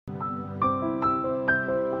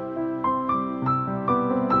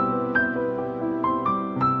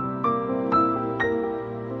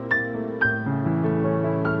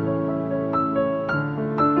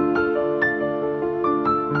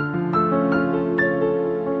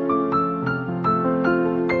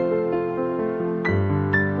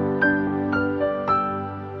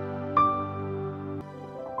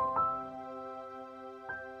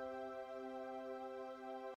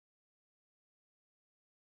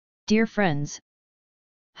Dear friends,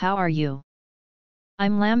 how are you?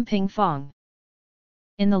 I'm Lam Ping Fong.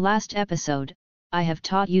 In the last episode, I have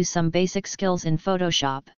taught you some basic skills in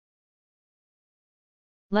Photoshop.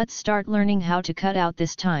 Let's start learning how to cut out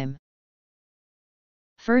this time.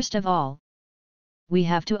 First of all, we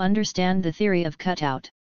have to understand the theory of cutout.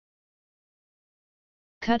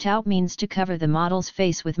 Cutout means to cover the model's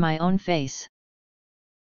face with my own face.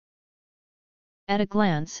 At a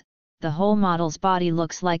glance, the whole model's body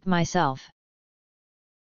looks like myself,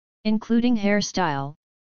 including hairstyle,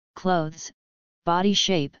 clothes, body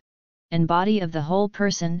shape, and body of the whole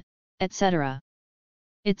person, etc.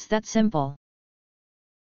 It's that simple.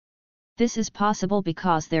 This is possible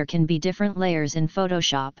because there can be different layers in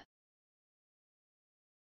Photoshop.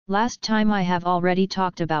 Last time I have already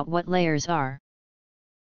talked about what layers are.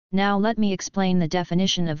 Now let me explain the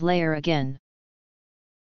definition of layer again.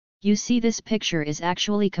 You see, this picture is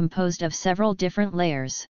actually composed of several different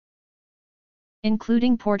layers,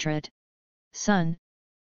 including portrait, sun,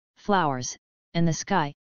 flowers, and the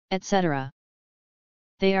sky, etc.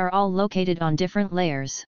 They are all located on different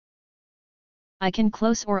layers. I can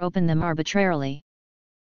close or open them arbitrarily.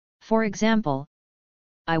 For example,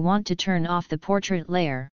 I want to turn off the portrait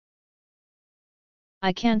layer.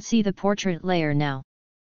 I can't see the portrait layer now.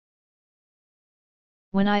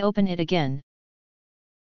 When I open it again,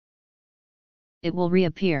 it will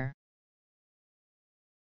reappear.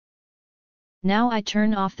 Now I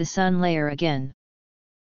turn off the sun layer again.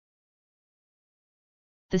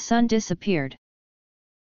 The sun disappeared.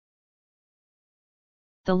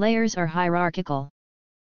 The layers are hierarchical.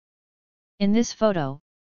 In this photo,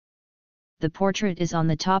 the portrait is on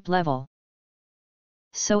the top level,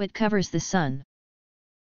 so it covers the sun.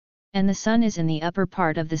 And the sun is in the upper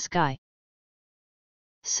part of the sky,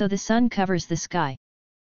 so the sun covers the sky.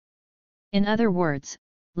 In other words,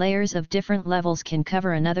 layers of different levels can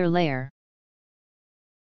cover another layer.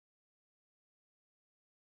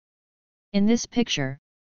 In this picture,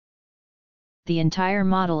 the entire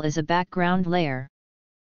model is a background layer,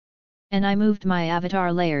 and I moved my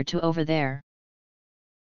avatar layer to over there,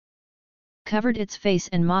 covered its face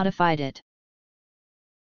and modified it.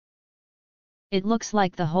 It looks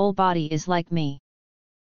like the whole body is like me.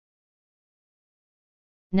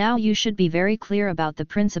 Now you should be very clear about the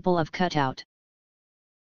principle of cutout.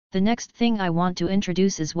 The next thing I want to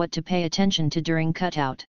introduce is what to pay attention to during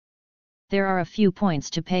cutout. There are a few points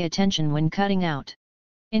to pay attention when cutting out.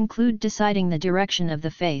 Include deciding the direction of the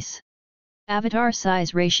face, avatar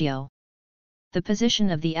size ratio, the position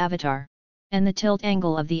of the avatar, and the tilt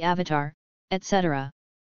angle of the avatar, etc.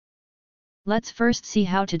 Let's first see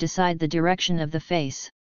how to decide the direction of the face.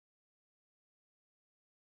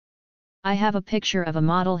 I have a picture of a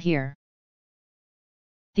model here.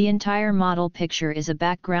 The entire model picture is a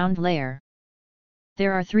background layer.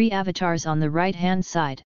 There are 3 avatars on the right-hand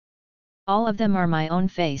side. All of them are my own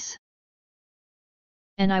face.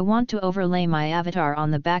 And I want to overlay my avatar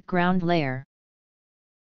on the background layer.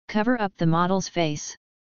 Cover up the model's face,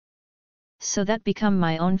 so that become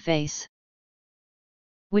my own face.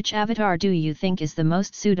 Which avatar do you think is the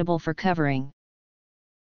most suitable for covering?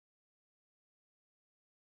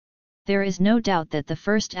 There is no doubt that the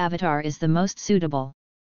first avatar is the most suitable,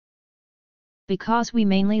 because we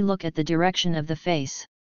mainly look at the direction of the face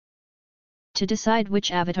to decide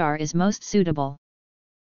which avatar is most suitable.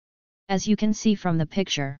 As you can see from the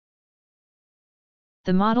picture,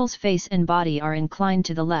 the model's face and body are inclined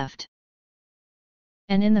to the left.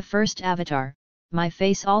 And in the first avatar, my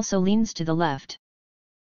face also leans to the left.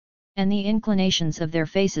 And the inclinations of their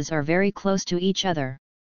faces are very close to each other.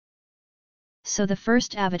 So the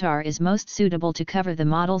first avatar is most suitable to cover the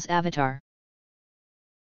model's avatar.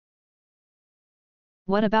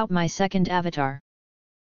 What about my second avatar?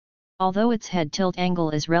 Although its head tilt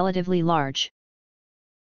angle is relatively large,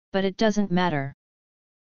 but it doesn't matter.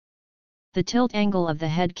 The tilt angle of the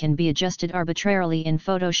head can be adjusted arbitrarily in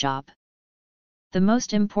Photoshop. The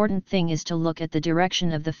most important thing is to look at the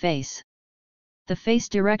direction of the face. The face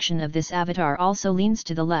direction of this avatar also leans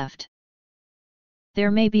to the left. There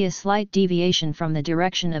may be a slight deviation from the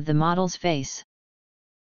direction of the model's face,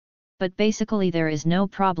 but basically there is no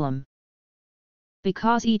problem,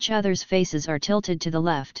 because each other's faces are tilted to the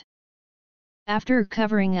left. After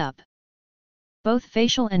covering up, both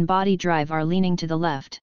facial and body drive are leaning to the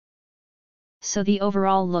left, so the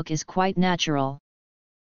overall look is quite natural.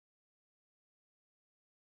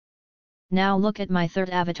 Now look at my third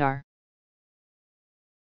avatar.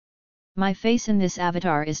 My face in this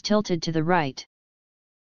avatar is tilted to the right,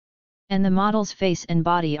 and the model's face and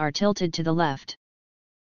body are tilted to the left.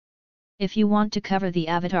 If you want to cover the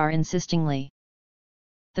avatar insistingly,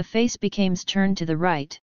 the face becomes turned to the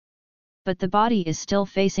right, But the body is still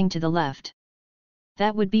facing to the left.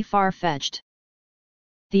 That would be far-fetched.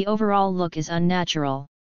 The overall look is unnatural.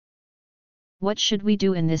 What should we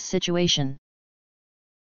do in this situation?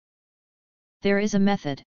 There is a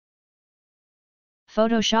method.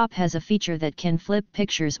 Photoshop has a feature that can flip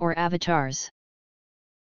pictures or avatars.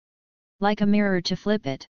 Like a mirror to flip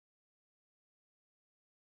it.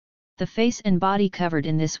 The face and body covered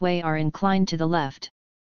in this way are inclined to the left.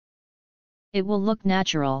 It will look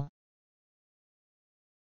natural.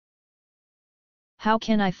 How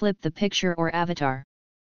can I flip the picture or avatar?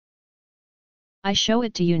 I show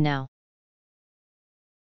it to you now.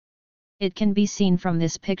 It can be seen from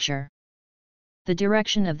this picture. The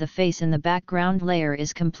direction of the face in the background layer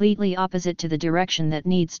is completely opposite to the direction that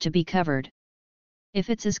needs to be covered. If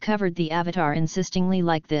it is covered the avatar insistingly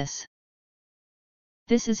like this.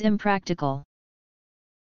 This is impractical.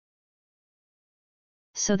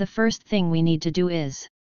 So the first thing we need to do is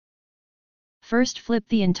first flip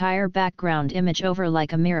the entire background image over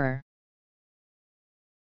like a mirror.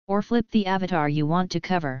 Or flip the avatar you want to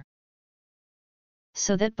cover,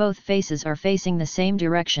 so that both faces are facing the same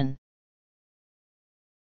direction.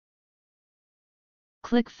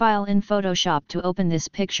 Click File in Photoshop to open this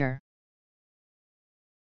picture.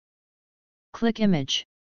 Click Image.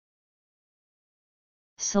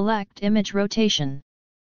 Select Image Rotation.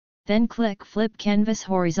 Then click Flip Canvas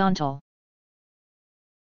Horizontal.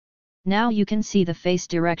 Now you can see the face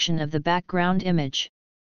direction of the background image.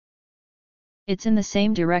 It's in the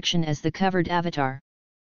same direction as the covered avatar.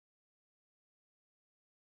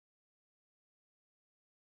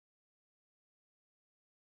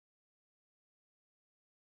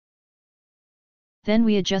 Then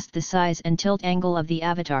we adjust the size and tilt angle of the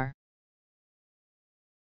avatar.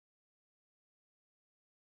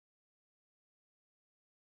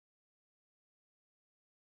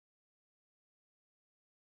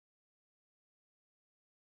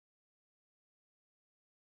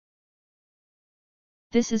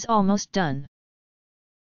 This is almost done.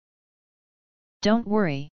 Don't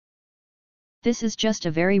worry. This is just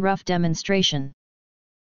a very rough demonstration.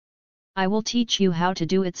 I will teach you how to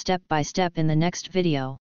do it step by step in the next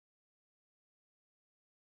video.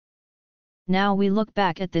 Now we look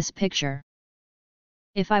back at this picture.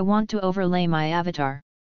 If I want to overlay my avatar,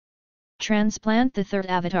 transplant the third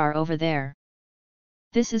avatar over there.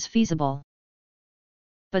 This is feasible.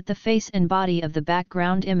 But the face and body of the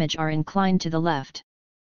background image are inclined to the left.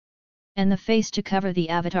 And the face to cover the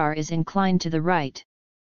avatar is inclined to the right.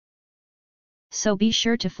 So be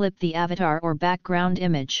sure to flip the avatar or background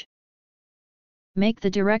image. Make the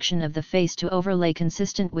direction of the face to overlay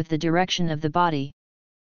consistent with the direction of the body.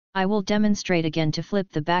 I will demonstrate again to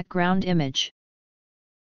flip the background image.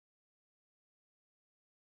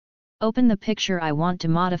 Open the picture I want to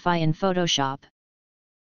modify in Photoshop.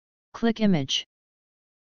 Click Image.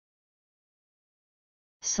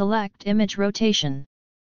 Select Image Rotation.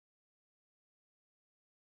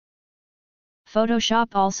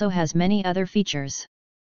 Photoshop also has many other features.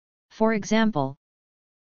 For example,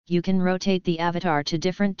 you can rotate the avatar to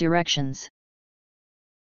different directions.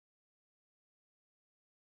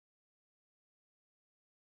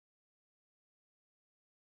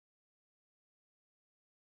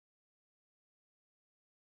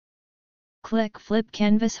 Click Flip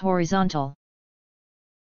Canvas Horizontal.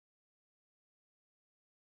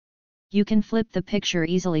 You can flip the picture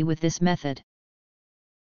easily with this method.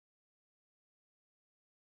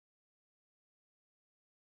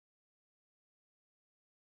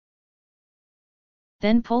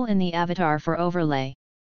 Then pull in the avatar for overlay.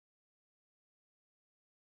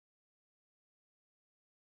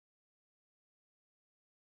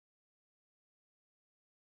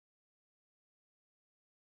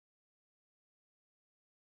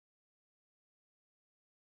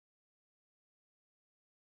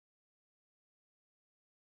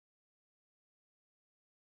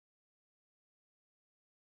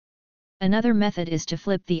 Another method is to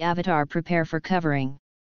flip the avatar prepare for covering.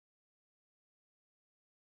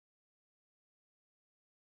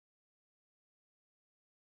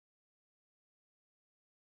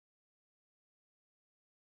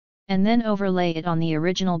 And then overlay it on the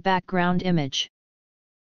original background image.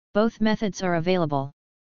 Both methods are available.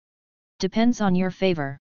 Depends on your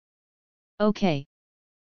favor. Okay.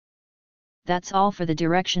 That's all for the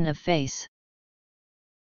direction of face.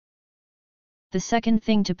 The second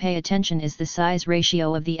thing to pay attention is the size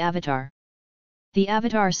ratio of the avatar. The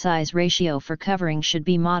avatar size ratio for covering should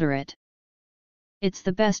be moderate. It's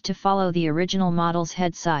the best to follow the original model's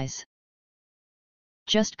head size.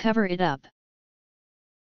 Just cover it up.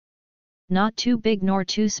 Not too big nor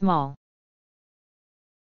too small.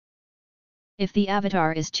 If the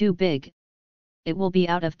avatar is too big, it will be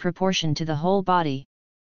out of proportion to the whole body.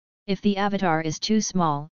 If the avatar is too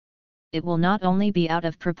small, it will not only be out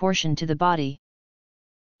of proportion to the body,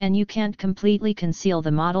 and you can't completely conceal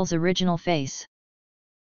the model's original face.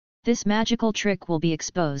 This magical trick will be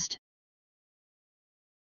exposed.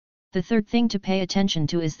 The third thing to pay attention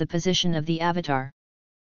to is the position of the avatar.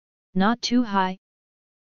 Not too high,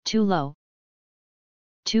 too low,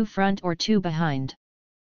 too front or too behind.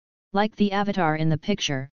 Like the avatar in the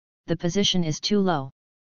picture, the position is too low.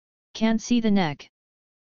 Can't see the neck.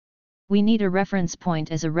 We need a reference point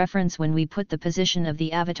as a reference when we put the position of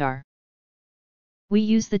the avatar. We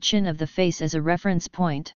use the chin of the face as a reference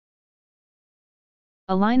point.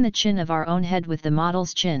 Align the chin of our own head with the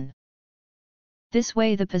model's chin. This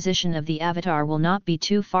way the position of the avatar will not be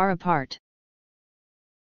too far apart.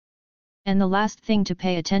 And the last thing to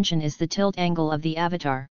pay attention is the tilt angle of the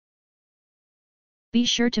avatar. Be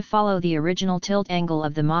sure to follow the original tilt angle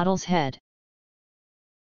of the model's head.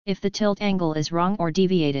 If the tilt angle is wrong or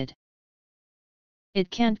deviated, it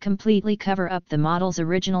can't completely cover up the model's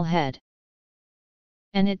original head,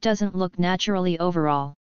 and it doesn't look naturally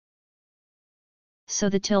overall. So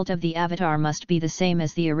the tilt of the avatar must be the same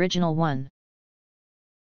as the original one.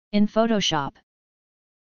 In Photoshop,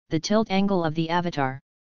 the tilt angle of the avatar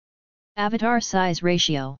size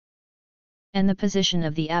ratio, and the position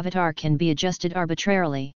of the avatar can be adjusted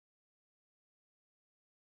arbitrarily.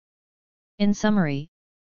 In summary,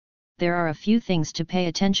 there are a few things to pay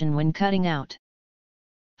attention when cutting out.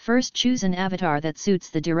 First, choose an avatar that suits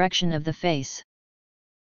the direction of the face.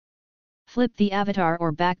 Flip the avatar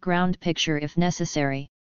or background picture if necessary.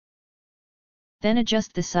 Then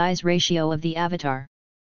adjust the size ratio of the avatar.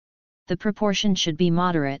 The proportion should be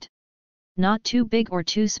moderate, not too big or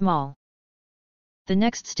too small. The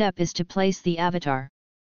next step is to place the avatar.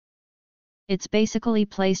 It's basically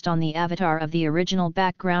placed on the avatar of the original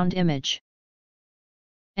background image.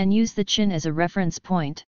 And use the chin as a reference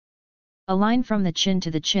point. Align from the chin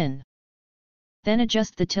to the chin. Then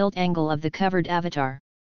adjust the tilt angle of the covered avatar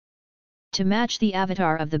to match the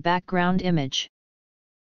avatar of the background image.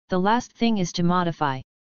 The last thing is to modify.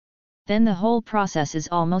 Then the whole process is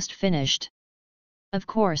almost finished. Of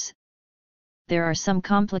course, there are some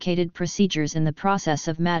complicated procedures in the process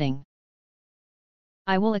of matting.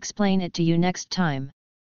 I will explain it to you next time.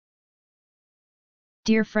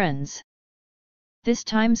 Dear friends, this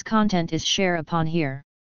time's content is shared upon here.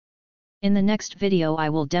 In the next video I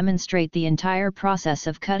will demonstrate the entire process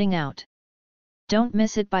of cutting out. Don't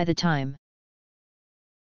miss it by the time.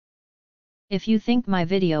 If you think my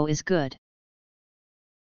video is good,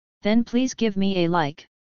 then please give me a like.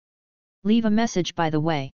 Leave a message by the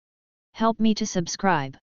way. Help me to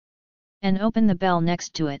subscribe. And open the bell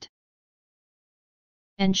next to it.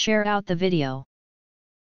 And share out the video.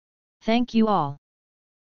 Thank you all.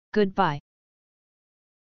 Goodbye.